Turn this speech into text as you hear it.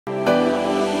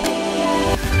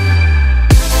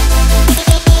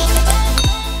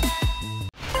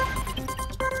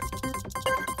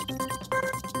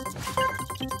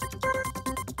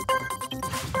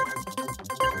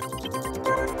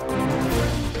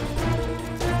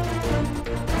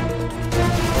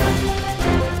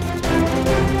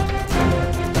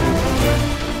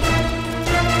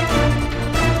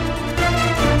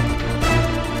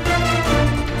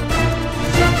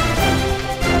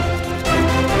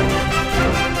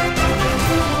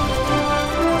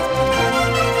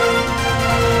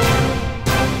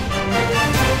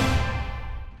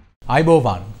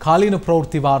අයිබෝවන් කාලීන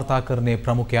ප්‍රවෘත්ති වාර්තාකරණයේ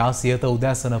ප්‍රමුඛයා සියත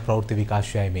උදෑසන ප්‍රවෘත්ති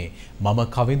විකාශයයි මේ මම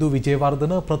කවිඳු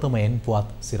විජේවර්ධන ප්‍රථමයෙන්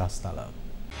පුවත් සිරස්තල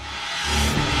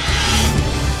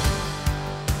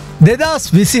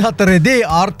 2024 දී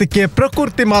ආර්ථිකය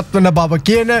ප්‍රකෘතිමත් වන බව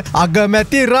කියන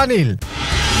අගමැති රනිල්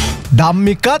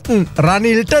ධම්මිකත්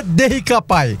රනිල්ට දෙහි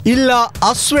කපයි ඉල්ලා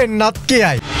අස්වෙන්නත්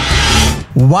කියයි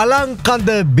වලංකඳ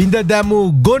බිඳ දැමූ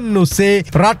ගොන්නුසේ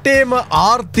රටේම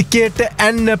ආර්ථිකයට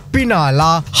ඇන්න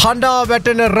පිනාලා හඬා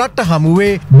වැටෙන රට හමුවේ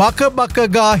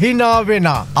බකබකගා හිනා වෙන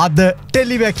අද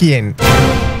ටෙලිවැකියෙන්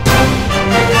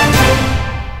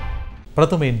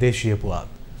ප්‍රථමයෙන් දේශීය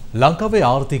පුවත් ලංකාවේ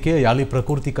ආර්ථිකය යලි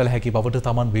ප්‍රකෘති කළ හැකි බවට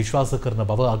තමන් විශ්වාස කරන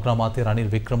බව අග්‍රාමාත්‍ය රනිල්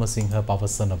වික්‍රමසිංහ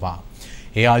පවසනවා.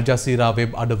 ඒ අල් ජසීරා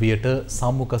වෙබ් අඩවියට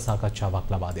සම්මුඛ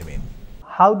සාකච්ඡාවක් ලබා දෙමින්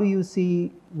How do you see,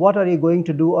 what are you going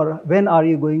to do or when are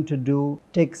you going to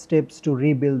take steps to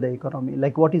rebuild the economy?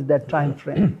 Like what is that time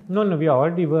frame? No, we are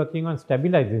already working on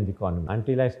stabilizing the economy.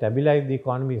 Until I stabilize the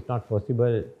economy, it's not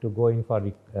possible to go in for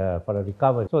a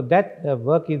recovery. So that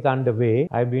work is underway.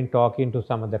 I've been talking to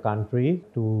some of the countries,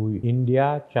 to India,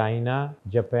 China,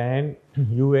 Japan,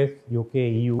 US, UK,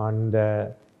 EU on the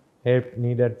help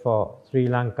needed for Sri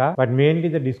Lanka, but mainly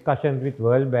the discussions with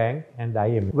World Bank and the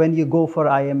IMF. When you go for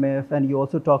IMF and you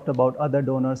also talked about other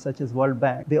donors such as World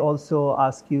Bank, they also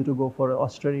ask you to go for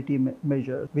austerity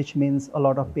measures, which means a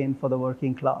lot of pain for the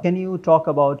working class. Can you talk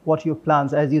about what your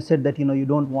plans, as you said that you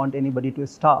don't want anybody to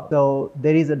starve. So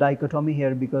there is a dichotomy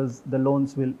here because the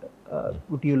loans will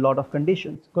put you a lot of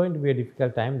conditions. It's going to be a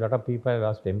difficult time. A lot of people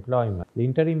lost employment. The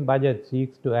interim budget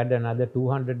seeks to add another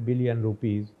 200 billion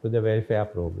rupees to the welfare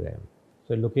program.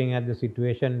 So looking at the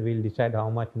situation, we'll decide how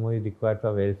much more is required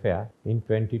for welfare in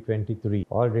 2023.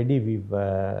 Already we've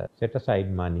set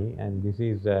aside money, and this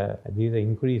is an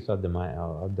increase of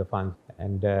the funds.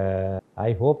 And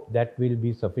I hope that will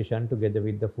be sufficient together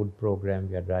with the food program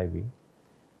we are driving.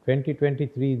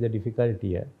 2023 is a difficult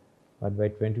year, but by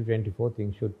 2024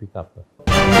 things should pick up.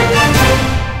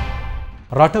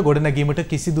 රට ගොඩනැගීමට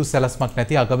කිසිදු සැලැස්මක්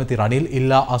නැති අගමැති රනිල්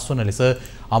ඉල්ලා අස්වන ලෙස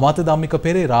අමාත්‍ය ධම්මික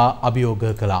පෙරේරා අභියෝග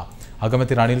කළා.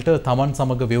 අගමැති රනිල්ට තමන්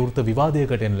සමග විවෘත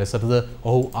විවාදයකට එන ලෙසටද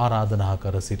ඔහු ආරාධනා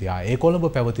කර සිටියා. ඒ කොළඹ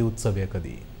පැවති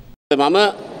උත්සවයකදී මම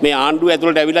මේ ආණ්ඩුව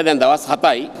ඇතුළට ඇවිල්ලා දැන් දවස්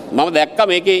 7යි මම දැක්කා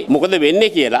මේකේ මොකද වෙන්නේ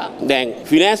කියලා. දැන්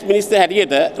ෆිනෑන්ස් මිනිස්ටර්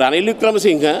හැටියට රනිල්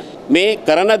වික්‍රමසිංහ මේ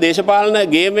කරන දේශපාලන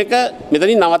ගේම් එක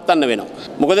මෙතනින් නවත්තන්න වෙනවා.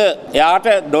 මොකද එයාට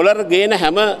ඩොලර් ගේන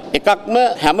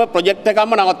හැම ප්‍රොජෙක්ට්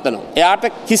එකක්ම නවත්තනවා. එයාට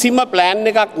කිසිම ප්ලෑන්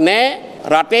එකක් නැහැ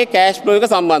රටේ කෑෂ් ෆ්ලෝ එක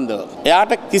සම්බන්ධව.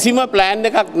 එයාට කිසිම ප්ලෑන්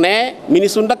එකක් නැහැ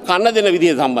මිනිසුන්ට කන්න දෙන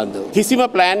විදිය සම්බන්ධව. කිසිම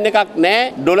ප්ලෑන් එකක්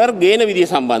නැහැ ඩොලර් ගේන විදිය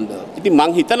සම්බන්ධව. ඉතින්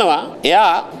මං හිතනවා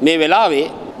එයා මේ වෙලාවේ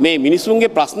මේ මිනිසුන්ගේ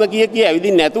ප්‍රශ්න කිය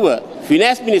ඇවිදින්න නැතුව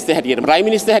ෆිනෑන්ස් මිනිස්ටර් හැටියට ප්‍රයිම්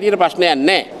මිනිස්ටර් හැටියට ප්‍රශ්නයක්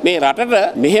නැහැ. මේ රටට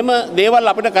මෙහෙම දේවල්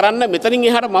අපිට කරන්න මෙතනින්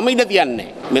එහාට මම ඉඩ තියන්නේ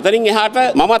නැහැ. මෙතනින් එහාට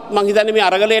මමත් මං හිතන්නේ මේ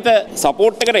අරගලයට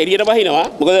සපෝට් එකට එළියට බහිනවා.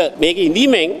 මොකද මේකේ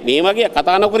ඉඳීමෙන් මේ වගේ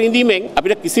කතා නොකර ඉඳීමෙන්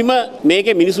අපිට කිසිම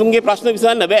මේකේ මිනිසුන්ගේ ප්‍රශ්න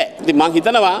විසඳන්න බෑ. ඉතින් මං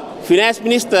හිතනවා ෆිනෑන්ස්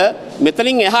මිනිස්ටර්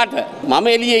මෙතනින් එහාට මම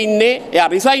එළියේ ඉන්නේ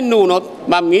එයා රිසයින් වුණොත්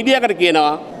මම මීඩියාකට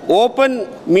කියනවා ඕපන්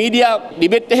මීඩියා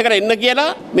ඩිබේට් එකකට එන්න කියලා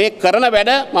මේ කරන වැඩ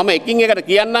මම එකින් එකට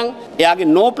කියන්නම්. එයාගේ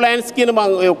නෝ ප්ලෑන්ස් කියන මම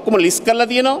ඔක්කොම ලිස්ට් කරලා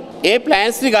තියෙනවා. ඒ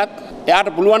ප්ලෑන්ස් ටිකත් එයාට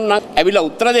පුළුවන් නම් ඇවිල්ලා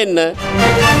උත්තර දෙන්න.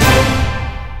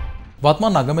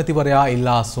 වත්මන් අගමැතිවරයා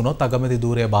ඉල්ලා අස්වුනොත් අගමැති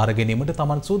ධූරය බාර ගැනීමට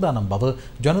තමන් සූදානම් බව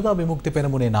ජනතා විමුක්ති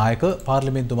පෙරමුණේ නායක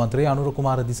පාර්ලිමේන්තු මන්ත්‍රී අනුර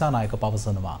කුමාර දිසානායක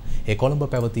පවසනවා. ඒ කොළඹ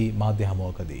පැවති මාධ්‍ය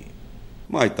හමුවකදී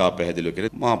මා ඉතා පැහැදිලිව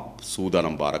කියන්නේ මා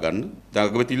සූදානම් බාර ගන්න. දැන්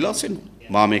අගමැති ඉල්ලා අස්වෙන්න.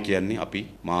 මා මේ කියන්නේ අපි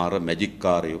මාර මැජික්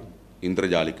කාරයෝ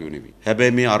ඉන්ද්‍රජාලිකයෝ නෙවෙයි.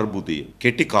 හැබැයි මේ අර්බුදය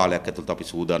කෙටි කාලයක් ඇතුළත අපි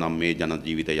සූදානම් මේ ජන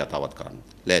ජීවිතය යථාවත් කරන්න.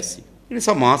 ලෑස්ති. ඒ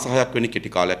නිසා මාස 6ක් වෙන කෙටි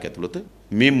කාලයක් ඇතුළත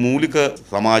මේ මූලික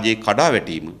සමාජයේ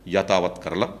කඩාවැටීම යථාවත්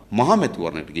කරලා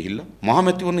මහමැතිවරණයට ගිහිල්ලා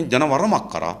මහමැතිවරණ ජනවරමක්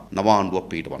කරා නව ආණ්ඩුවක්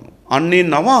පිටවනවා. අන්නේ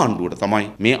නව ආණ්ඩුවට තමයි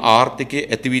මේ ආර්ථිකයේ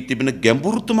ඇති වී තිබෙන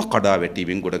ගැඹුරුතම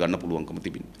කඩාවැටීමෙන් ගොඩ ගන්න පුළුවන්කම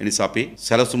තිබෙනවා. ඒ නිසා අපි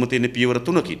සැලසුම තියෙන පියවර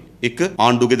 3කින් එක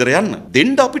ආණ්ඩුව ගෙදර යන්න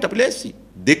දෙන්න අපිට ලෑස්ති.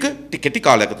 දෙක ටිකටි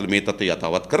කාලයක් ඇතුළත මේ තත්ත්වය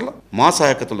යථාවත් කරලා මාස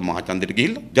 6ක් ඇතුළත මහචන්දෙට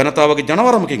ගිහිල්ලා ජනතාවගේ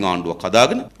ජනවරමකින් ආණ්ඩුවක්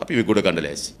හදාගෙන අපි මේ ගොඩ ගන්න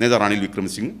ලෑස්ති. නේද රනිල්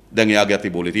වික්‍රමසිංහ දැන් එයාගේ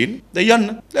අතේ බෝලේ තියෙන්නේ. දැන්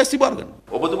යන්න ලෑස්ති බාර ගන්න.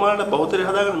 ඔබතුමාට බහුතරය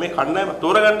හදාගෙන මේ කණ්ඩායම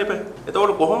තෝරගන්න එපා.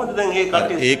 එතකොට කොහොමද දැන් මේ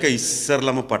කට්ටිය ඒක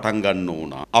ඉස්සරලම පටන් ගන්න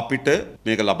ඕන. අපිට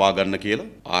මේක ලබා ගන්න කියලා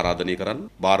ආරාධනය කරන්න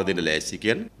බාර දෙන්න ලෑස්ති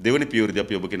කියන්නේ දෙවෙනි පියවරදී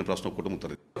අපි ඔබ කියන ප්‍රශ්න ඔක්කොටම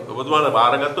උත්තර දෙන්න. ඔබතුමාට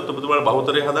බාරගත්තොත් ඔබතුමාට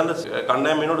බහුතරය හදන්න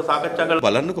කණ්ඩායම වෙනුවට සාකච්ඡා කරලා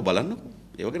බලන්නකෝ.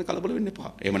 ඒව ගැන කලබල වෙන්න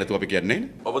එපා. එහෙම නැතුව අපි කියන්නේ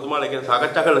නැහැ. ඔබතුමාලා කියන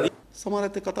සාකච්ඡා කරලා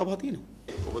සමහරත් එක්ක කතා බහ තියෙනවා.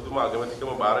 ඔබතුමා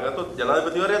අගමැතිකම බාරගත්තොත්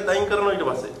ජනාධිපතිවරයාත් අයින් කරනවා ඊට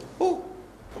පස්සේ. ඔව්.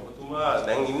 ඔබතුමා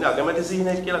දැන් ඉන්නේ අගමැති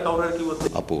සීනෙක් කියලා කවුරු හරි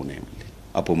කිව්වොත් අපෝ නෑ මල්ලි.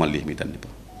 අපෝ මල්ලි හිමිතන්න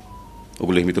එපා.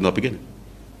 ඔගොල්ලෝ හිමිතුන අපි ගැන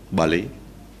බලේ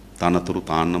තනතුරු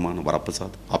තාන්නමාන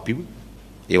වරප්‍රසාද අපිව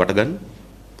ඒවට ගන්න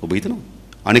ඔබ හිතනවා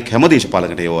අනෙක් හැම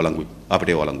දේශපාලකකට ඒව වළංගුයි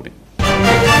අපිට ඒව වළංගුනේ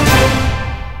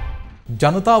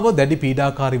ජනතාව දැඩි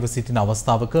පීඩාකාරීව සිටින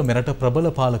අවස්ථාවක මෙරට ප්‍රබල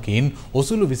පාලකයින්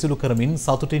ඔසුළු විසුළු කරමින්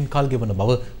සතුටින් කල්ගෙවන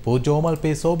බව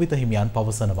පූජ්‍යෝමල්පේ සෝබිත හිමියන්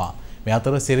පවසනවා. මේ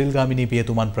අතර සිරිල් ගාමිණී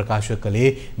පියතුමන් ප්‍රකාශ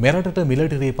කළේ මෙරටට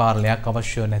මිලිටරි පාලනයක්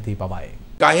අවශ්‍ය නැති බවයි.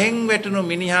 ගහෙන් වැටුණු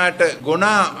මිනිහාට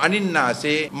ගොනා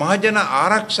අනින්නාසේ මහජන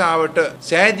ආරක්ෂාවට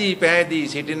සෑදී පෑදී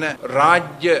සිටින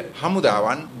රාජ්‍ය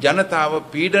හමුදාවන් ජනතාව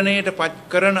පීඩණයට පත්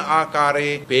කරන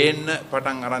ආකාරයේ පේන්න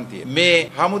පටන් අරන් තියෙනවා. මේ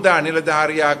හමුදා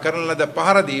නිලධාරියා කරන ලද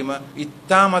පහර දීම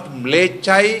ඉතාමත්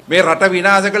ම්ලේච්ඡයි. මේ රට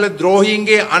විනාශ කළ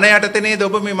ද්‍රෝහීන්ගේ අණ යටතේ නේද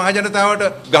ඔබ මේ මහජනතාවට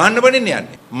ගහන්න බඩින්න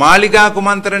යන්නේ. මාලිගා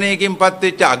කුමන්ත්‍රණයකින්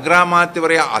පත්වෙච්ච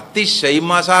අග්‍රාමාත්‍යවරයා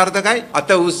අතිශයින්ම අසාර්ථකයි. අත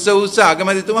උස්ස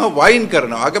අගමැතිතුමා වයින්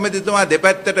කරනවා. අගමැතිතුමා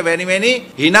පැත්තට වැනි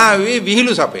hina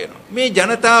විහිළු සපයනවා. මේ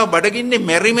ජනතාව බඩගින්නේ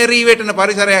මෙරි වැටෙන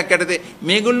පරිසරයක් යටතේ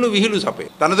මේගොල්ලෝ විහිළු සපේ.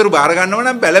 තනතුරු බාර ගන්නව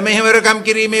නම් බැල මෙහෙවරකම්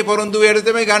කිරීමේ පොරොන්දු වේද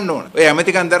තමයි ගන්න ඕන. ඔය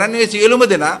ඇමතිකම් දරන්නේ සියලුම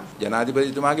දෙනා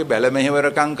ජනාධිපතිතුමාගේ බැල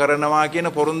මෙහෙවරකම් කරනවා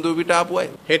කියන පොරොන්දු පිට ආපු අය.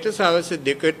 හෙට සවස්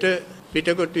 2ට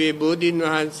පිටකොටුවේ බෝධීන්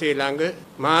වහන්සේ ළඟ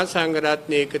මහා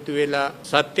සංඝරත්නය එකතු වෙලා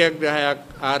සත්‍යග්‍රහයක්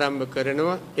ආරම්භ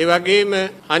කරනවා. ඒ වගේම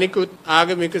අනිකුත්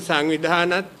ආගමික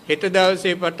සංවිධානත් හෙට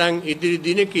දවසේ පටන් ඉදිරි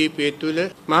දින කිහිපය තුළ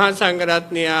මහා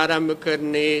සංඝරත්නය ආරම්භ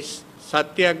කරන්නේ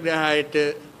සත්‍යග්‍රහයට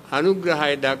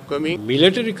අනුග්‍රහය දක්වමින්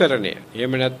මිලිටරිකරණය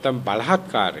එහෙම නැත්නම්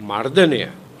බලහත්කාරය මර්ධනය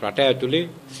රට ඇතුලේ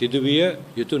සිදුවිය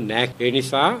යුතු නැහැ. ඒ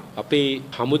නිසා අපේ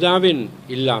හමුදාවෙන්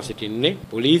ඉල්ලා සිටින්නේ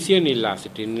පොලිසියෙන් ඉල්ලා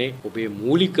සිටින්නේ ඔබේ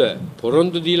මූලික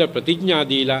පොරොන්දු දීලා ප්‍රතිඥා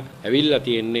දීලා ඇවිල්ලා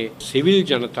තියෙන්නේ සිවිල්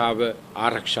ජනතාව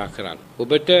ආරක්ෂා කරන්න.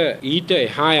 ඔබට ඊට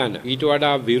එහා යන ඊට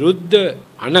වඩා විරුද්ධ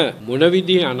අන මොන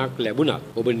විදිහේ අනක් ලැබුණත්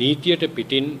ඔබ නීතියට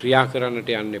පිටින් ක්‍රියා කරන්නට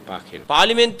යන්න එපා කියලා.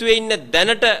 පාර්ලිමේන්තුවේ ඉන්න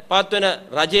දැනට පවත්වන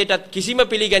රජයටත් කිසිම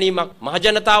පිළිගැනීමක්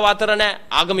මහජනතාව අතර නැහැ,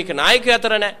 ආගමික නායකයෝ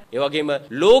අතර නැහැ. ඒ වගේම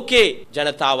ලෝකේ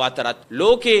ජනතාව අතරත්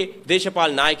ලෝකේ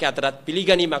දේශපාලන නායකයෝ අතරත්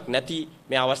පිළිගැනීමක් නැති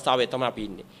මේ අවස්ථාවේ තමයි අපි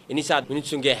ඉන්නේ. ඒ නිසා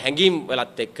මිනිසුන්ගේ හැඟීම්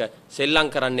වලත් එක්ක සෙල්ලම්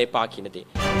කරන්න එපා කියන දේ.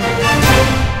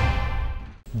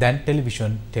 දැන්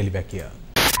ටෙලිවිෂන් ටෙලිවැකිය.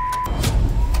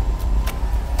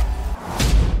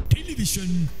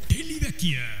 ටෙලිවිෂන්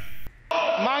ටෙලිවැකිය.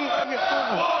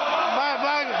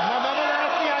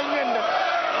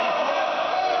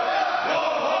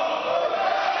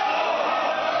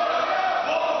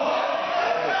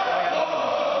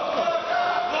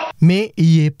 මේ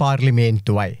ඊයේ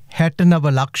පාර්ලිමේන්තුවයි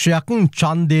 69 ලක්ෂයක්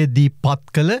ඡන්දයේදී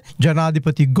පත් කළ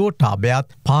ජනාධිපති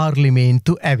ගෝඨාභයත්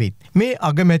පාර්ලිමේන්තු ඇවිත් මේ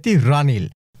අගමැති රනිල්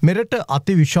මෙරට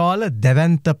අතිවිශාල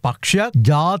දැවැන්ත පක්ෂයක්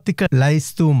ජාතික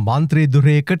ලැයිස්තු මන්ත්‍රී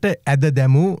දුරේකට ඇද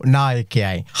දැමූ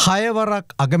නායකයයි. 6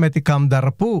 වරක් අගමැතිකම්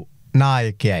දරපු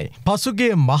නායකයයි. පසුගේ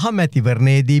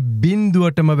මහමැතිවරණයේදී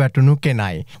බින්දුවටම වැටුණු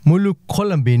කෙනයි. මුළු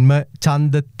කොළඹින්ම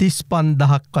ඡන්ද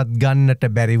 35,000ක්වත් ගන්නට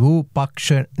බැරි වූ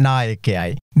පක්ෂ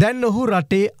නායකයයි. දැන් ඔහු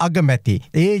රටේ අගමැති.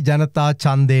 ඒ ජනතා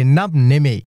ඡන්දේ නම්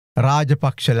නෙමෙයි.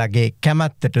 රාජපක්ෂලගේ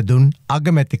කැමැත්තට දුන්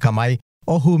අගමැතිකමයි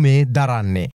ඔහු මේ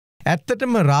දරන්නේ.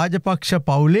 ඇත්තටම රාජපක්ෂ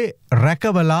පවුලේ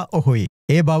රැකවලා ඔහුයි.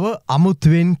 ඒ බව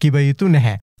අමුතුවෙන් කිව යුතු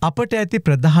නැහැ. අපට ඇති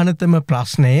ප්‍රධානතම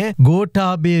ප්‍රශ්නය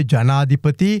ගෝඨාභය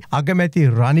ජනාධිපති අගමැති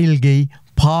රනිල්ගෙයි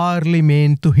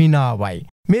පාර්ලිමේන්තු හිනාවයි.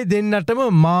 මේ දෙන්නටම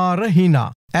මාර හිනා.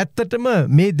 ඇත්තටම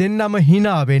මේ දෙන්නම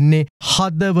හිනා වෙන්නේ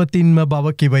හදවතින්ම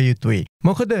බව කිව යුතුයි.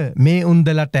 මොකද මේ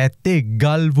උන්දලට ඇත්තේ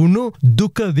ගල්වුණු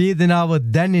දුක වේදනාව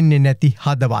දැනෙන්නේ නැති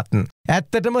හදවත්.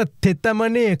 ඇත්තටම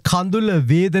තෙතමනේ කඳුල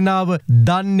වේදනාව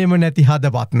දන්නෙම නැති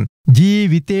හදවත්.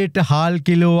 ජීවිතේට හාල්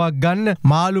කිලෝවක් ගන්න,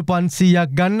 මාළු 500ක්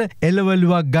ගන්න,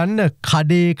 එළවලුවක් ගන්න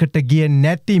කඩේකට ගිය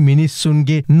නැති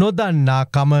මිනිස්සුන්ගේ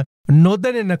නොදන්නාකම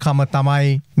නොදැනෙනකම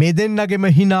තමයි මේ දෙන්නගෙම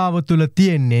හිනාව තුළ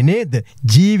තියෙන්නේ නේද?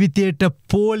 ජීවිතයට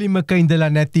පෝලිමක ඉඳලා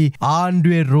නැති,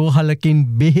 ආණ්ඩුවේ රෝහලකින්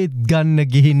බෙහෙත් ගන්න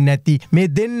ගිහින් නැති මේ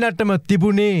දෙන්නටම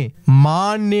තිබුණේ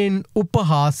මාන්නෙන්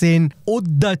උපහාසයෙන්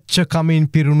උද්දච්චකමින්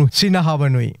පිරුණු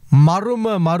සිනහවනුයි. මරුම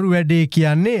මරු වැඩේ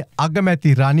කියන්නේ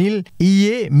අගමැති රනිල්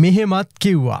ඊයේ මෙහෙමත්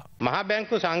කිව්වා. මහා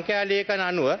බැංකු සංඛ්‍යා ලේඛන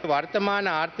අනුව වර්තමාන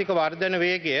ආර්ථික වර්ධන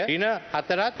වේගය ඍණ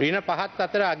 4ත් ඍණ 5ත්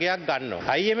අතර අගයක්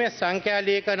ගන්නවා. IMF සංඛ්‍යා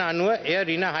ලේඛන අනුව එය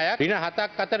ඍණ 6ක් ඍණ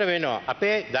 7ක් අතර වෙනවා.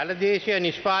 අපේ දලදේශීය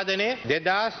නිෂ්පාදනය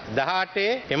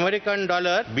 2018 ඇමරිකන්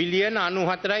ඩොලර් බිලියන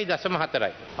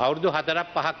 94.4යි. අවුරුදු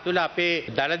 4-5ක් තුල අපේ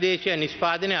දලදේශීය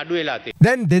නිෂ්පාදනය අඩු වෙලා තියෙනවා.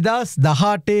 දැන්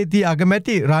 2018 දී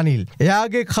අගමැති රනිල්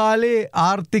එයාගේ කාලේ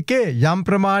ආර්ථිකය යම්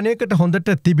ප්‍රමාණයකට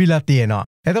හොඳට තිබිලා තියෙනවා.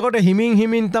 එතකොට හිමින්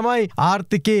හිමින් තමයි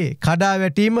ආර්ථිකේ කඩා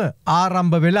වැටීම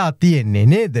ආරම්භ වෙලා තියෙන්නේ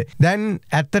නේද? දැන්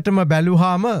ඇත්තටම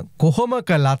බැලුවාම කොහොම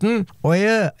කළත් ඔය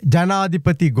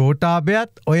ජනාධිපති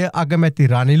ගෝඨාභයත් ඔය අගමැති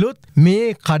රනිලුත්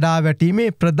මේ කඩා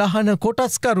වැටීමේ ප්‍රධාන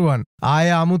කොටස්කරුවන්.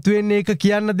 ආය අමුතුවෙන් ඒක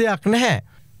කියන්න දෙයක් නැහැ.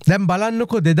 දැන්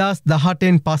බලන්නකො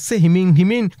 2018න් පස්සේ හිමින්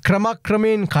හිමින්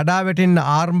ක්‍රමක්‍රමයෙන් කඩා වැටෙන්න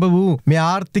ආරම්භ වූ මේ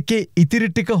ආර්ථිකයේ ඉතිරි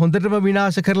ටික හොඳටම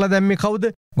විනාශ කරලා දැම්මේ කවුද?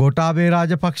 ගෝඨාභය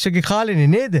රාජපක්ෂගේ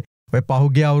කාලෙනේ නේද? ඔය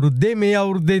පහුගිය අවුරුද්දේ මේ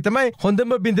අවුරුද්දේ තමයි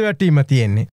හොඳම බිඳ වැටීම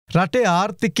තියෙන්නේ. රටේ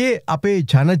ආර්ථිකයේ අපේ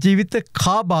ජන ජීවිත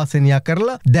කාබාසනියා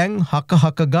කරලා දැන්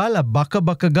හක ගාලා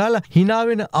බක ගාලා hina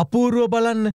වෙන අපූර්ව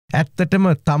බලන්න. ඇත්තටම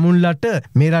තමුන්ලට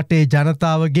මේ රටේ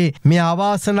ජනතාවගේ මේ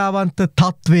අවාසනාවන්ත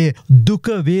තත්ත්වයේ දුක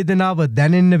වේදනාව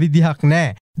දැනෙන්න විදිහක්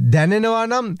නැහැ. දැනෙනවා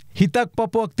නම් හිතක්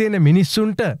පපුවක් තියෙන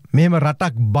මිනිස්සුන්ට මෙහෙම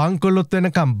රටක් බංකොලොත්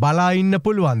වෙනකම් බලා ඉන්න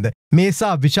පුළුවන්ද?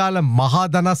 මේසා විශාල මහා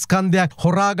ධනස්කන්ධයක්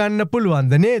හොරා ගන්න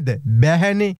පුළුවන්ද නේද?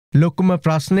 බැහැනේ. ලොකුම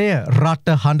ප්‍රශ්නය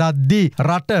රට හඬද්දී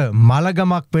රට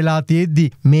මලගමක් වෙලා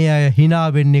තියෙද්දි මේ අය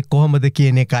hina වෙන්නේ කොහොමද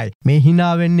කියන එකයි. මේ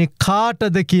hina වෙන්නේ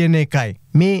කාටද කියන එකයි.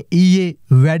 මේ ඊයේ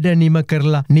වැඩ නිම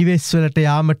කරලා නිවෙස්වලට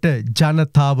යාමට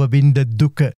ජනතාව විඳ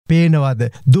දුක පේනවද?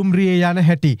 දුම්රියේ යන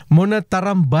හැටි මොන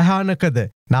තරම් භයානකද?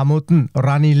 නමුත්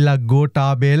රනිල්ලා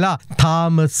ගෝඨාභයලා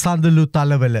තාම සඳලු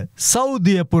තලවල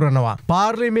සෞදිය පුරනවා.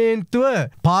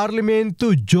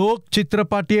 පාර්ලිමේන්තු ජෝක්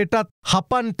චිත්‍රපටියටත්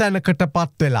හපන් තැනකට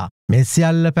පත් වෙලා. මේ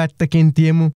සියල්ල පැත්තකින්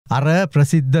තියමු. අර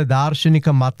ප්‍රසිද්ධ දාර්ශනික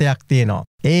මතයක් තියෙනවා.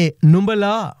 ඒ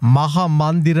නුඹලා මහා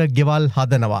මන්දිර ගෙවල්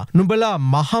හදනවා. නුඹලා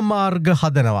මහා මාර්ග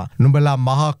හදනවා. නුඹලා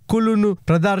මහා කුළුණු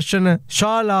ප්‍රදර්ශන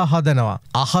ශාලා හදනවා.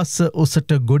 අහස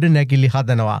උසට ගොඩනැගිලි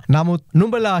හදනවා. නමුත්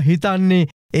නුඹලා හිතන්නේ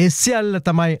ඒ සියල්ල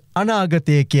තමයි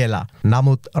අනාගතය කියලා.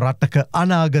 නමුත් රටක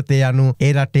අනාගතය යනු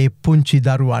ඒ රටේ පුංචි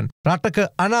දරුවන්. රටක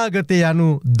අනාගතය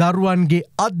යනු දරුවන්ගේ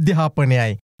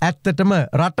අධ්‍යාපනයයි. ඇත්තටම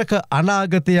රටක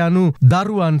අනාගතය යනු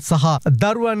දරුවන් සහ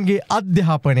දරුවන්ගේ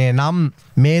අධ්‍යාපනය නම්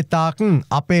මේ තාක්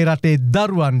අපේ රටේ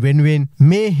දරුවන් වෙනුවෙන්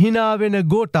මේ hina වෙන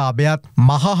ගෝඨාභයත්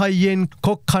මහහයියෙන්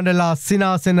කොක් කඩලා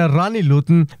සිනාසෙන රනිලුත්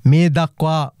මේ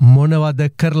දක්වා මොනවද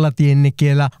කරලා තියෙන්නේ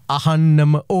කියලා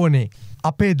අහන්නම ඕනේ.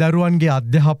 අපේ දරුවන්ගේ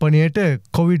අධ්‍යාපනයට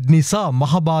කොවිඩ් නිසා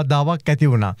මහබාධාවක් ඇති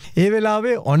වුණා. ඒ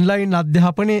වෙලාවේ ඔන්ලයින්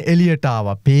අධ්‍යාපනය එළියට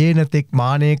ආවා. පේනතෙක්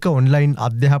මානයක ඔන්ලයින්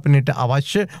අධ්‍යාපනයට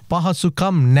අවශ්‍ය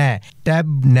පහසුකම් නැහැ.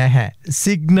 ටැබ් නැහැ.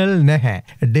 සිග්නල් නැහැ.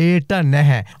 ඩේටා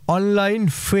නැහැ. Online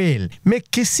fail. මේ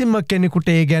කිසිම කෙනෙකුට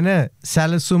ඒ ගැන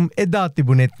සැලසුම් එදා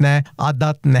තිබුණෙත් නැහැ.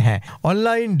 අදත් නැහැ.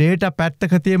 ඔන්ලයින් ඩේටා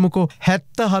පැත්තක තියමුකෝ.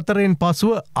 74න්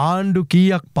පසුව ආණ්ඩු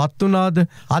කීයක් පත් වුණාද?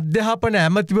 අධ්‍යාපන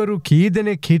ඇමතිවරු කී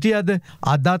දෙනෙක් හිටියද?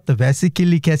 අදත්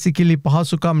වැසිකිලි කැසිකිලි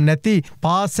පහසුකම් නැති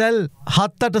පාසැල්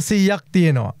 700ක්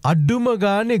තියෙනවා. අඩුම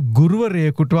ගානේ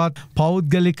ගුරුවරයෙකුටවත්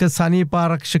පෞද්ගලික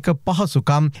සනීපාරක්ෂක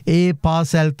පහසුකම් ඒ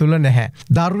පාසැල් තුල නැහැ.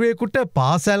 දරුවෙකුට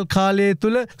පාසැල් කාලය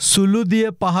තුල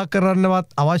සුළුදිය පහ කරන්නවත්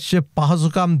අවශ්‍ය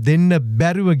පහසුකම් දෙන්න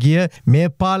බැරිව ගිය මේ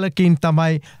පාලකින්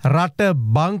තමයි රට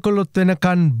බංකොලොත්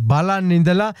වෙනකන් බලන්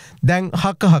ඉඳලා දැන්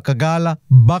හක ගාලා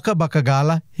බක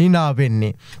ගාලා hina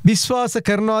වෙන්නේ. විශ්වාස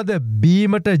කරනවද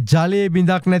බීමට ජලය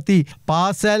බිඳක් නැති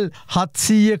පාසැල්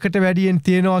 700කට වැඩියෙන්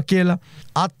තියෙනවා කියලා?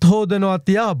 අත් හොදනවා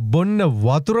තියා බොන්න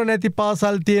වතුර නැති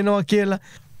පාසල් තියෙනවා කියලා?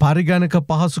 පරිගණක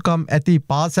පහසුකම් ඇති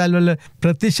පාසැල්වල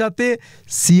ප්‍රතිශතය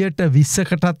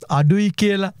 20%කටත් අඩුයි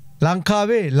කියලා?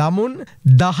 ලංකාවේ ළමුන්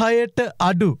 10ට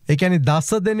අඩු, ඒ කියන්නේ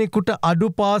 10 දෙනෙකුට අඩු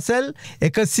පාසැල්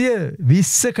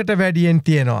 120කට වැඩියෙන්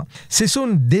තියෙනවා.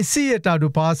 සිසුන් 200ට අඩු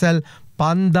පාසැල්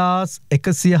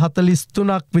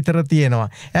 5143ක් විතර තියෙනවා.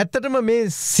 ඇත්තටම මේ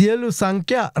සියලු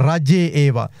සංඛ්‍යා රජයේ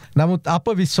ඒවා. නමුත් අප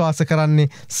විශ්වාස කරන්නේ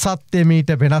සත්‍ය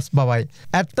මීට වෙනස් බවයි.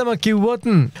 ඇත්තම කිව්වොත්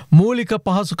මූලික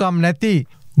පහසුකම් නැති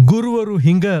ගුරුවරු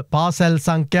හිඟ පාසැල්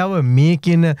සංඛ්‍යාව මේ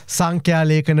කියන සංඛ්‍යා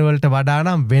ලේඛනවලට වඩා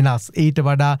නම් වෙනස්. ඊට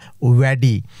වඩා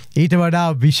වැඩි. ඊට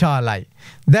වඩා විශාලයි.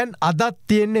 දැන් අදත්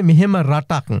තියෙන්නේ මෙහෙම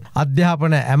රටක්.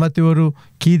 අධ්‍යාපන ඇමතිවරු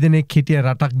කී දෙනෙක් හිටිය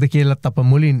රටක්ද කියලාත් අප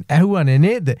මුලින් ඇහුවනේ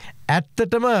නේද?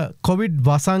 ඇත්තටම කොවිඩ්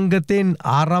වසංගතයෙන්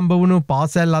ආරම්භ වුණු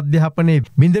පාසල් අධ්‍යාපනයේ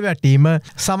බිඳවැටීම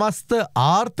සමස්ත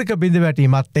ආර්ථික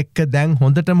බිඳවැටීමත් එක්ක දැන්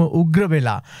හොඳටම උග්‍ර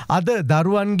වෙලා. අද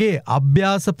දරුවන්ගේ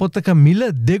අභ්‍යාස පොතක මිල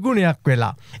දෙගුණයක්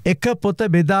වෙලා. එක පොත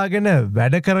බෙදාගෙන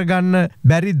වැඩ කරගන්න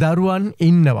බැරි දරුවන්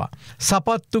ඉන්නවා.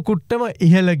 සපත්තු කුට්ටම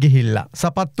ඉහළ ගිහිල්ලා.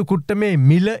 සපත්තු කුට්ටමේ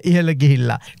මිල ඉහළ ගිහිල්ලා.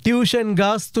 ගිහිල්ලා. ටියුෂන්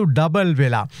ගාස්තු ඩබල්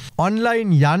වෙලා.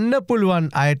 ඔන්ලයින් යන්න පුළුවන්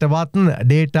අයටවත්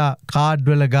ඩේටා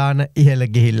කාඩ්වල ගාන ඉහළ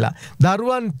ගිහිල්ලා.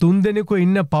 දරුවන් 3 දෙනෙකු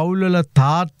ඉන්න පවුල්වල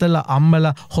තාත්තල අම්මල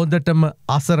හොඳටම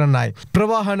අසරණයි.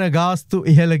 ප්‍රවාහන ගාස්තු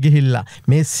ඉහළ ගිහිල්ලා.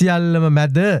 මේ සියල්ලම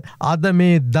මැද අද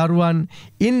මේ දරුවන්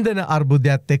ඉන්දන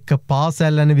අර්බුදයත් එක්ක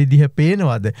පාසල් යන විදිහ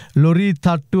පේනවද? ලොරි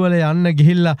තට්ටුවල යන්න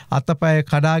ගිහිල්ලා අතපය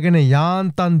කඩාගෙන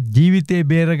යාන්තම් ජීවිතේ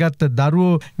බේරගත්ත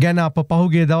දරුවෝ ගැන අප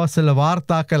පහුගිය දවස්වල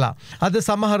වාර්තා කළා. අද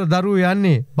සමහර දරුවෝ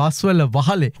යන්නේ බස්වල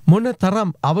වහලේ. මොන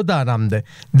තරම් අවදානම්ද?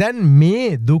 දැන්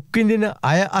මේ දුක් විඳින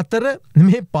අය අතර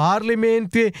මේ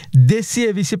පාර්ලිමේන්තුවේ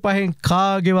 225න්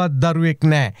කාගේවත් දරුවෙක්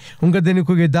නැහැ. උංග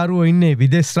දෙනෙකුගේ දරුවෝ ඉන්නේ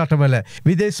විදේශ රටවල,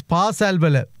 විදේශ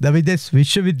පාසල්වල, විදේශ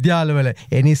විශ්වවිද්‍යාලවල.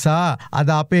 ඒ නිසා අද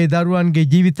අපේ දරුවන්ගේ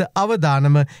ජීවිත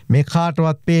අවදානම මේ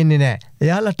කාටවත් පේන්නේ නැහැ.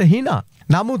 එයාලට හිනා.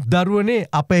 නමුත් දරුවනේ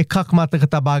අප එකක් මතක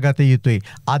තබාගත යුතුයි.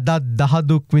 අදත්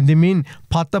දහදුක් විඳමින්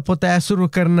පතපොත ඇසුරු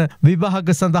කරන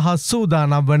විභාග සඳහා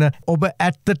සූදානම් වන ඔබ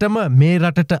ඇත්තටම මේ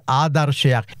රටට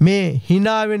ආදර්ශයක්. මේ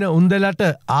හිනාවෙන උන්දලට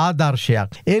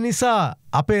ආදර්ශයක්. ඒ නිසා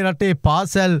අපේ රටේ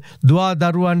පාසල් දුවා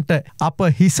දරුවන්ට අප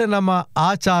හිසනම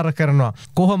ආචාර කරනවා.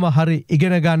 කොහොම හරි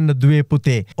ඉගෙන ගන්න දුවේ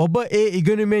පුතේ. ඔබ ඒ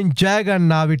ඉගෙනුමෙන් ජය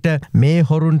ගන්නා විට මේ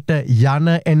හොරුන්ට යන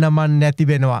එනමන් නැති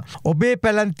වෙනවා. ඔබේ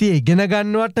පැලැන්තිය ඉගෙන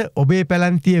ගන්නවට, ඔබේ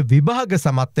පැලැන්තිය විභාග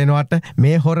සමත් වෙනවට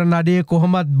මේ හොර නඩේ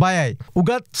කොහොමත් බයයි.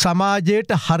 උගත්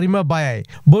සමාජයට හරිම බයයි.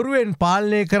 බොරුවෙන්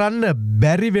පාලනය කරන්න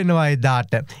බැරි වෙනවා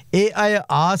එදාට. ඒ අය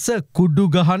ආස කුඩු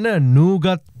ගහන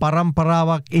නූගත්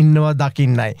පරම්පරාවක් ඉන්නවා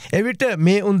දකින්නයි. එවිට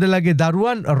මේ උන්දලගේ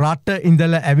දරුවන් රට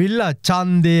ඉඳලා ඇවිල්ලා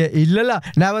ඡන්දය ඉල්ලලා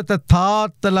නැවත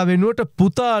තාත්තලා වෙනුවට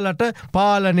පුතාලට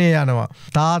පාලනය යනවා.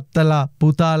 තාත්තලා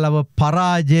පුතාලව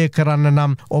පරාජය කරන්න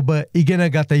නම් ඔබ ඉගෙන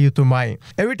ගත යුතුමයි.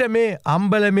 එවිට මේ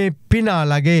අම්බලමේ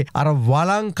පිනාලගේ අර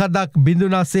වළංකඩක්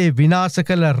බිඳුනසේ විනාශ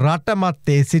කළ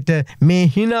රටමත්තේ සිට මේ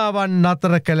හිනාවන්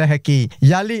නතර කළ හැකි.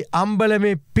 යලි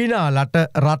අම්බලමේ පිනාලට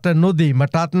රට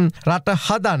නොදීමටත් රට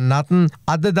හදන්නත්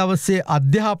අද දවසේ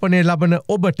අධ්‍යාපනය ලබන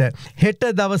ඔබට හෙට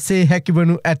දවසේ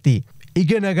හැකිවනු ඇති.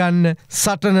 ඉගෙන ගන්න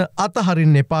සටන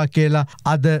අතහරින්න එපා කියලා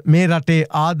අද මේ රටේ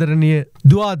ආදරණීය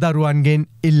දුවා දරුවන්ගෙන්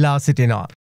ඉල්ලා සිටිනවා.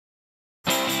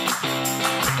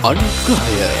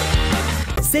 අනුග්‍රහය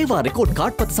සේවා රෙකෝඩ්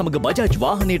කාඩ්පත් සමග බජාජ්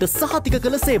වාහනයට සහතික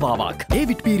කළ සේවාවක්.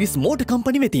 ඩේවිඩ් පීරිස් මෝටර්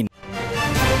කම්පනි වෙතින්.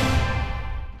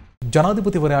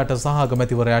 ජනාධිපතිවරයාට සහ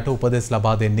අගමැතිවරයාට උපදෙස්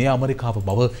ලබා දෙන්නේ ඇමරිකාව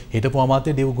බව හිටපු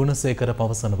අමාත්‍ය ඩිව් ගුණසේකර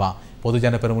පවසනවා. පොදු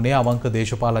ජන පෙරමුණේ අවංක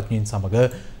දේශපාලඥයින් සමග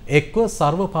එක්ව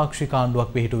සර්වපාක්ෂික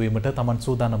ආණ්ඩුවක් පිහිටුවීමට තමන්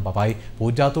සූදානම් බවයි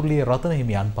පූජාතුල්ලිය රතන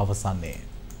හිමියන් පවසන්නේ.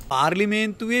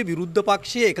 පාර්ලිමේන්තුවේ විරුද්ධ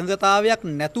පක්ෂයේ එකඟතාවයක්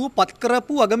නැතුව පත්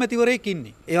කරපු අගමැතිවරයෙක්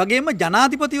ඉන්නේ. ඒ වගේම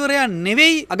ජනාධිපතිවරයා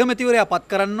නෙවෙයි අගමැතිවරයා පත්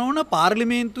කරන්න ඕන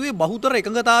පාර්ලිමේන්තුවේ බහුතර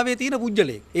එකඟතාවයේ තියෙන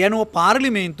පුජ්‍යලයෙක්. ඒ අනුව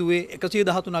පාර්ලිමේන්තුවේ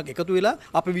 113ක් එකතු වෙලා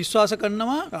අපි විශ්වාස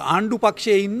කරනවා ආණ්ඩු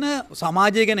පක්ෂයේ ඉන්න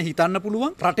සමාජය ගැන හිතන්න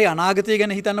පුළුවන්, රටේ අනාගතය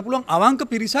ගැන හිතන්න පුළුවන් අවංක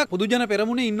පිරිසක් පොදු ජන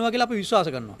පෙරමුණේ ඉන්නවා කියලා අපි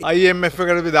විශ්වාස කරනවා. IMF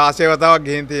එකට අපි 16 වතාවක්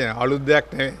ගෙහින් තියෙන අලුත්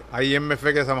දෙයක් නෙවෙයි. IMF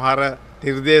එකේ සමහර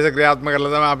නිර්දේශ ක්‍රියාත්මක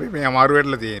කරලා තමයි අපි මේ අමාරු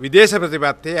වෙట్లా තියෙන්නේ. විදේශ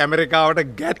ප්‍රතිපත්තිය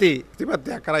ඇමරිකාවට ගැති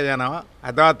ප්‍රතිපත්තියක් කරා යනවා.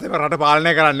 අදවත් ඒක රට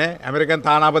පාලනය කරන්නේ ඇමරිකන්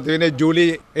තානාපති වෙන්නේ ජූලි.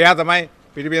 එයා තමයි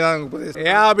පිටිපස්සෙන් උපදෙස්.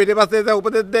 එයා පිටිපස්සේ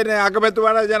උපදෙස් දෙන්නේ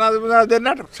අගමැතිවරයා ජනාධිපතිවරයා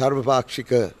දෙන්නට.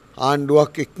 සර්වපාක්ෂික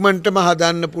ආණ්ඩුවක් ඉක්මනටම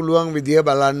හදන්න පුළුවන් විදිය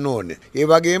බලන්න ඕනේ. ඒ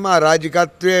වගේම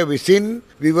අරාජිකත්වයේ විසින්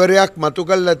විවරයක් මතු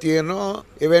කළා තියෙනවා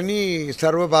එවැනි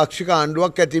සර්වපාක්ෂික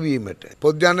ආණ්ඩුවක් ඇතිවීමට.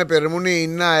 පොදු ජන පෙරමුණේ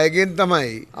ඉන්න අයගෙන්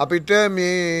තමයි අපිට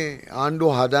මේ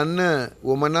ආණ්ඩුව හදන්න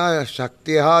වමනා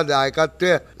ශක්තිය හා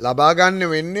දායකත්වය ලබා ගන්න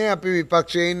වෙන්නේ අපි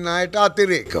විපක්ෂයේ ඉන්න අයට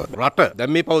අතිරේකව. රට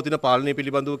දැන් මේ පවතින පාලනය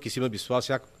පිළිබඳව කිසිම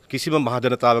විශ්වාසයක් කිසිම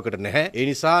මහජනතාවකට නැහැ. ඒ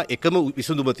නිසා එකම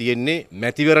විසඳුම තියෙන්නේ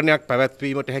මැතිවරණයක්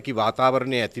පැවැත්වීමට හැකි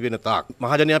වාතාවරණය ඇති වෙන තාක්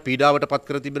මහජනයා පීඩාවට පත්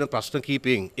කර තිබෙන ප්‍රශ්න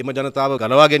කීපයෙන් එම ජනතාව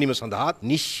ගලවා ගැනීම සඳහා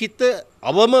නිශ්චිත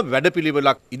අවම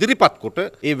වැඩපිළිවෙලක් ඉදිරිපත් කොට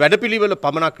ඒ වැඩපිළිවෙල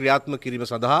පමණක් ක්‍රියාත්මක කිරීම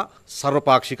සඳහා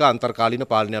සර්වපාක්ෂික අන්තර්කාලීන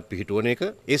පාලනයක් පිහිටුවන එක.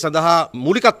 ඒ සඳහා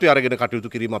මූලිකත්වය අරගෙන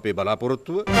කටයුතු කිරීම අපේ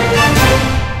බලාපොරොත්තුව.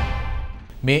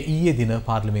 මේ ඊයේ දින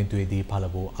පාර්ලිමේන්තුවේදී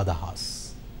පළ වූ අදහස්.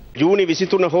 ජූනි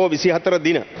 23 හෝ 24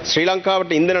 දින ශ්‍රී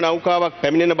ලංකාවට ඉන්ධන නෞකාවක්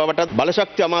පැමිණෙන බවටත්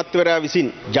බලශක්ති අමාත්‍යවරයා විසින්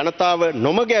ජනතාව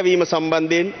නොමග යැවීම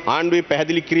සම්බන්ධයෙන් ආණ්ඩුවේ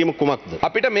පැහැදිලි කිරීම කුමක්ද?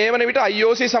 අපිට මේ වන විට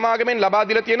IOC සමාගමෙන් ලබා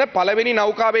දීලා තියෙන පළවෙනි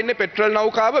නෞකාව වෙන්නේ පෙට්‍රල්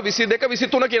නෞකාව 22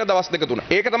 23 කියන දවස් දෙක තුන.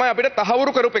 ඒක තමයි අපිට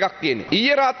තහවුරු කරපු එකක් තියෙන්නේ.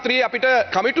 ඊයේ රාත්‍රියේ අපිට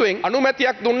කමිටුවෙන්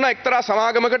අනුමැතියක් දුන්නා එක්තරා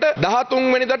සමාගමකට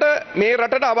 13 වෙනිදාට මේ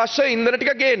රටට අවශ්‍ය ඉන්ධන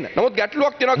ටික ගේන්න. නමුත්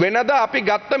ගැටලුවක් තියෙනවා වෙනදා අපි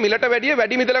ගත්ත මිලට වැඩිය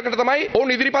වැඩි මිලකට තමයි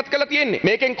ඔවුන් ඉදිරිපත් කළා තියෙන්නේ.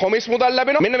 මේකෙන් කොමිස් මුදල්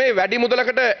ලැබෙනවා. මෙන්න මේ වැඩි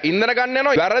මුදලකට ඉන්ධන ගන්න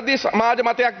යනවා. වැරදි සමාජ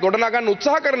මතයක් ගොඩනගන්න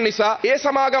උත්සාහ කරන නිසා ඒ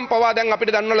සමාගම් පවා දැන්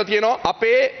අපිට දන්වලා තියෙනවා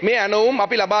අපේ මේ ඇනවුම්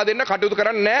අපි ලබා දෙන්න කටයුතු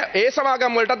කරන්නේ නැහැ. ඒ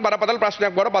සමාගම් වලටත් බරපතල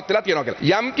ප්‍රශ්නයක් බවට පත් වෙලා තියෙනවා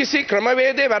කියලා. යම් කිසි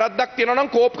ක්‍රමවේදයේ වැරද්දක් තියෙනවා නම්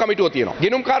කෝප් කමිටුව තියෙනවා.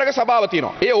 ගිණුම්කාරක සභාව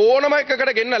තියෙනවා. ඒ ඕනම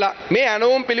එකකට ගෙන්නලා මේ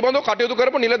ඇනවුම් පිළිබඳව කටයුතු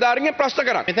කරපු නිලධාරීන්ගෙන් ප්‍රශ්න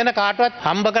කරන්න. මෙතන කාටවත්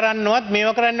හම්බ කරන්නවත්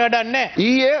මේව කරන්න වැඩක් නැහැ.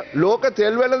 ඊයේ ලෝක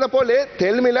තෙල් වෙළඳ පොලේ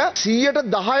තෙල් මිල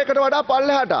 110කට වඩා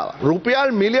පල්ලෙහාට ආවා.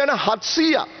 රුපියල් මිලියන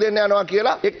 700ක් දෙන්න යනවා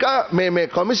කියලා එක මේ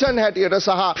කොමිෂන් හැටියට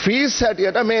සහ ෆීස්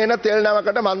හැටියට මේ එන තෙල්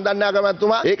නැවකට මන් දන්නේ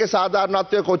අගමැතිතුමා ඒකේ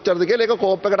සාධාරණත්වය කොච්චරද කියලා ඒක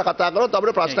කෝප් එකට කතා කරොත්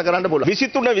අපිට ප්‍රශ්න කරන්න පුළුවන්.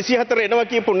 23 24 එනවා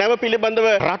කියපු නැව පිළිබඳව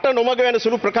රට නොමග වෙන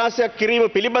සුළු ප්‍රකාශයක් කිරීම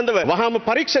පිළිබඳව වහාම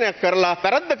පරීක්ෂණයක් කරලා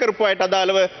වැරද්ද කරපු අයට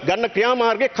අදාළව ගන්න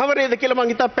ක්‍රියාමාර්ගය කවරේද කියලා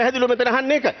මං හිතා පැහැදිලිව මෙතන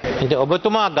අහන්නේ ඒක. ඉතින්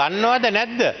ඔබතුමා ගන්නවද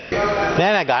නැද්ද?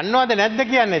 නෑ ගන්නවද නැද්ද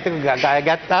කියන්නේ. ඒක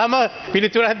ගත්තාම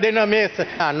පිළිතුරක් දෙනවා මේ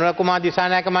අනුර කුමාර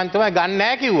දිසානායක මන්තුමා ගන්න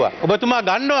නැහැ කිව්වා. ඔබතුමා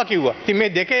ගන්නවා කිව්වා. ඉතින් මේ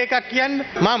දෙක එකක්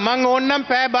කියන්නේ මං ඕන්නම්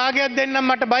පැය භාගයක් දෙන්නම්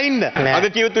මට බයින්න. අද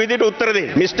කියුතු විදිහට උත්තර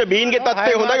දෙන්න. මිස්ටර් බීන්ගේ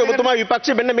තත්ත්වය හොඳයි. ඔබතුමා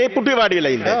විපක්ෂේ මෙන්න මේ පුටුවේ වාඩි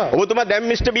වෙලා ඉන්නේ. ඔබතුමා දැන්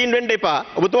මිස්ටර් බීන් වෙන්න එපා.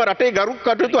 ඔබතුමා රටේ ගරු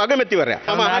කටයුතු අගමැතිවරයා.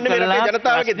 මම අහන්නේ මේ රටේ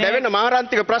ජනතාවගේ දැවෙන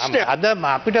මාරාන්තික ප්‍රශ්නය. අද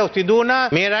අපිට සිදු වුණා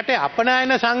මේ රටේ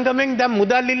අපනයන සංගමෙන් දැන්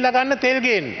මුදල් ඉල්ල ගන්න තෙල්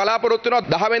ගේන්න. බලාපොරොත්තු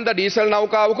වෙනවා 10 වෙනිදා ඩීසල්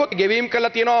නෞකාවකුත් ගෙවීම්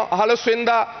කරලා තියෙනවා 15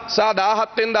 වෙනිදා සහ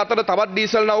 17 වෙනිදා අතර තවත්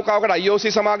ඩීසල් නෞකාවකට IOC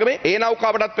සමාගමේ ඒ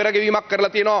නෞකාවටත් පෙර ගෙවීමක්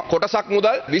කරලා තියෙනවා කොටසක්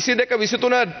මුදල් 22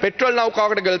 23 පෙට්‍රල්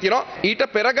නෞකාවකට ගෙවලා තියෙනවා. ඊට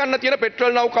පෙර ගන්න තියෙන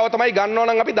පෙට්‍රල් නෞකාව තමයි ගන්න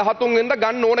ඕන නම් අපි 13 වෙනිදා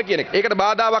ගන්න ඕන කියන එක. ඒකට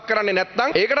බාධාවක් කරන්නේ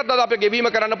නැත්නම් ඒකටත් අද අපි ගෙවීම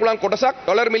කරන්න පුළුවන් කොටසක්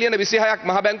ඩොලර් මිලියන 26ක්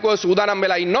මහ බැංකුව සූදානම්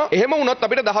වෙලා ඉන්නවා. එහෙම වුණොත්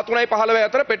අපිට 13යි 15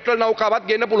 අතර පෙට්‍රල් නෞකාවක්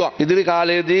ගෙන්න පුළුවන්. ඉදිරි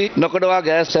කාලයේදී නොකඩවා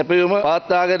ගෑස් සැපයීම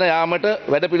පවත්වාගෙන යාමට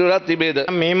වැඩපිළිවෙලක් තිබේද?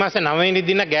 මේ මාස 9 වෙනි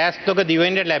දින ගෑස් තොග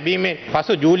දිවෙන්න ලැබීමෙන්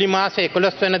පසු ජූලි මාසේ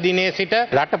 11 වෙනි දිනේ සිට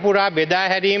රට පුරා බෙදා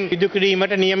හැරීම සිදු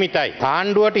කිරීමට නියමිතයි.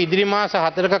 ආණ්ඩුවට ඉදිරි මාස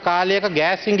 4ක කාලයක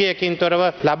ගෑස් සිඟයකින් තොරව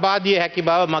ලබා දිය හැකි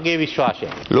බව මගේ විශ්වාසයයි.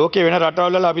 ලෝකේ වෙන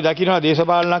රටවල් වල අපි දකිනවා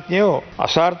දේශපාලනඥයෝ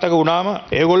අසාර්ථක වුණාම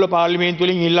ඒගොල්ලෝ පාර්ලිමේන්තුව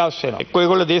වලින් ඉල්ලාස් වෙනවා. එක්ක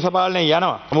ඒගොල්ලෝ දේශපාලනයෙන්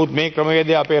යනවා. නමුත් මේ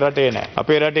ක්‍රමවේදය අපේ රටේ නැහැ.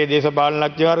 අපේ රටේ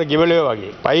දේශපාලනඥයෝ ගෙවලයෝ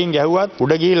වගේ. පයින් ගැහුවත්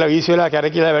උඩ ගිහිල්ලා වීස් වෙලා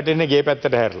කැරකිලා වැටෙන්නේ ගේ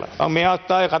පැත්තට හැරලා. මම මේ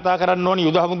අවස්ථාවේ කතා කරන්න ඕනි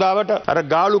යුද හමුදාවට අර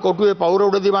ගාලු කොටුවේ පවුර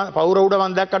උඩ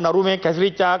මන් දැක්ක නරුමේ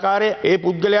කැසිරිච්ච ආකාරය ඒ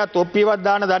පුද්ගලයා තොප්පියවත්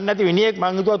දාන්න දන්නේ නැති විනියෙක්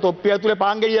මං හිතුවා තොප්පිය ඇතුලේ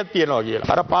පාංගෙඩියක් තියනවා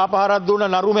කියලා. අර පාපහරක් දුන්න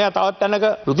නරුමයා තවත් තැනක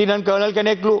ලුතිනන්ට් කර්නල්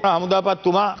කෙනෙක්ලු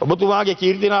හමුදාපතිතුමා ඔබතුමාගේ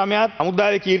කීර්තිනාමයත්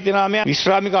හමුදාවේ කීර්තිනාමයත්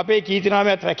විශ්‍රාමික අපේ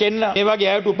කීර්තිනාමයත් රැකෙන්න මේ වගේ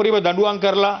අයට උපරිම දඬුවම්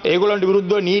කරලා ඒගොල්ලන්ට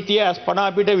විරුද්ධව නීතිය අස්පනා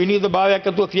පිට විනීත භාවයක්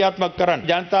ඇතුව ක්‍රියාත්මක කරන්න.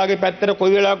 ජනතාවගේ පැත්තට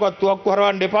කොයි වෙලාවකවත් තුවක්කු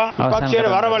හරවන්න එපා. පක්ෂයට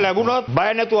වරව ලැබුණොත් බය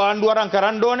නැතුව ආණ්ඩුව අරන්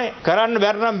කරන්න ඕනේ. කරන්න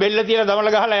බැරි නම් බෙල්ල තියලා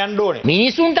දමල ගහලා යන්න ඕනේ.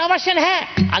 මිනිසුන්ට අවශ්‍ය නැහැ.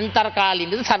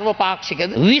 අන්තර්කාලීනද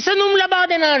සර්වපාක්ෂිකද විසඳුම් ලබා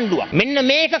දෙන ආණ්ඩුවක්. මෙන්න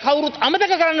මේක කවුරුත්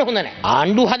අමතක කරන්න හොඳ නැහැ.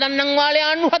 ආණ්ඩුව හදන්නම් වාලේ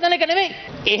ආණ්ඩුව හදන එක නෙවෙයි.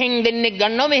 එහෙන් දෙන්නෙක්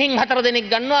ගන්නවා මෙහෙන් 4 දෙනෙක්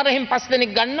ගන්නවා අර එහෙන් 5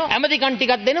 දෙනෙක් ගන්නවා ඇමතිකන්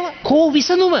ටිකක් දෙනවා. කෝ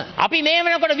විසඳුම? අපි මේ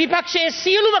වෙනකොට විපක්ෂයේ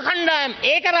සියලුම කණ්ඩායම්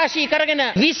ඒකරාශී කරගෙන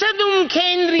විසඳුම්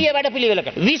කේන්ද්‍රීය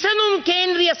වැඩපිළිවෙලකට විසඳුම්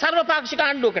කේන්ද්‍රීය සර්වපාක්ෂික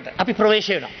ආණ්ඩුවකට අපි ප්‍රවේශ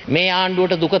වෙනවා. මේ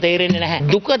ආණ්ඩුවට දුක තේරෙන්නේ නැහැ.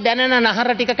 දුක දැනන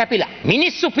නහර ටික කැපිලා.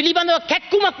 මිනිස්සු පිළිබඳව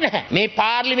කැක්කුමක් නැහැ. මේ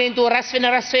පාර්ලිමේන්තුව රැස්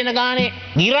වෙන ගානේ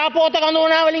ගිරාපෝත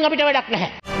කඳෝනා වලින් අපිට වැඩක්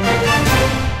නැහැ.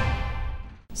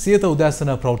 සියත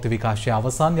උදෑසන ප්‍රවෘත්ති විකාශය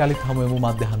අවසන්. යලිත් හමු වෙමු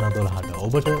මධ්‍යහන 12ට.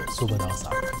 ඔබට සුබ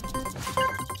දවසක්.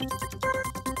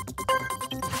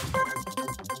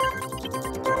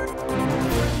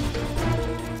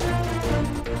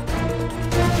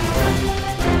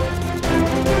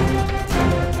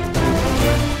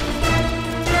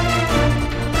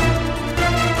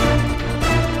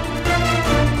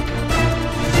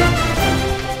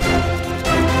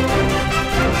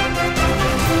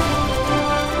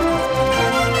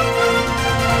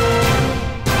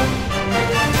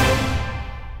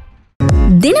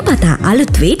 දිනපතා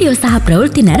අලුත් වීඩියෝ සහ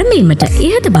ප්‍රවෘත්ති නැරඹීමට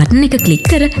ඉහත බටන් එක ක්ලික්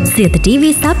කර සියත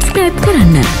TV සබ්ස්ක්‍රයිබ්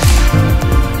කරන්න.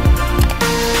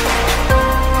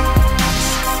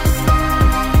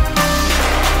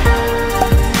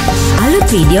 අලුත්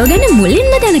වීඩියෝ ගැන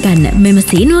මුලින්ම දැනගන්න මෙම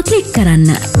සීනුව ක්ලික් කරන්න.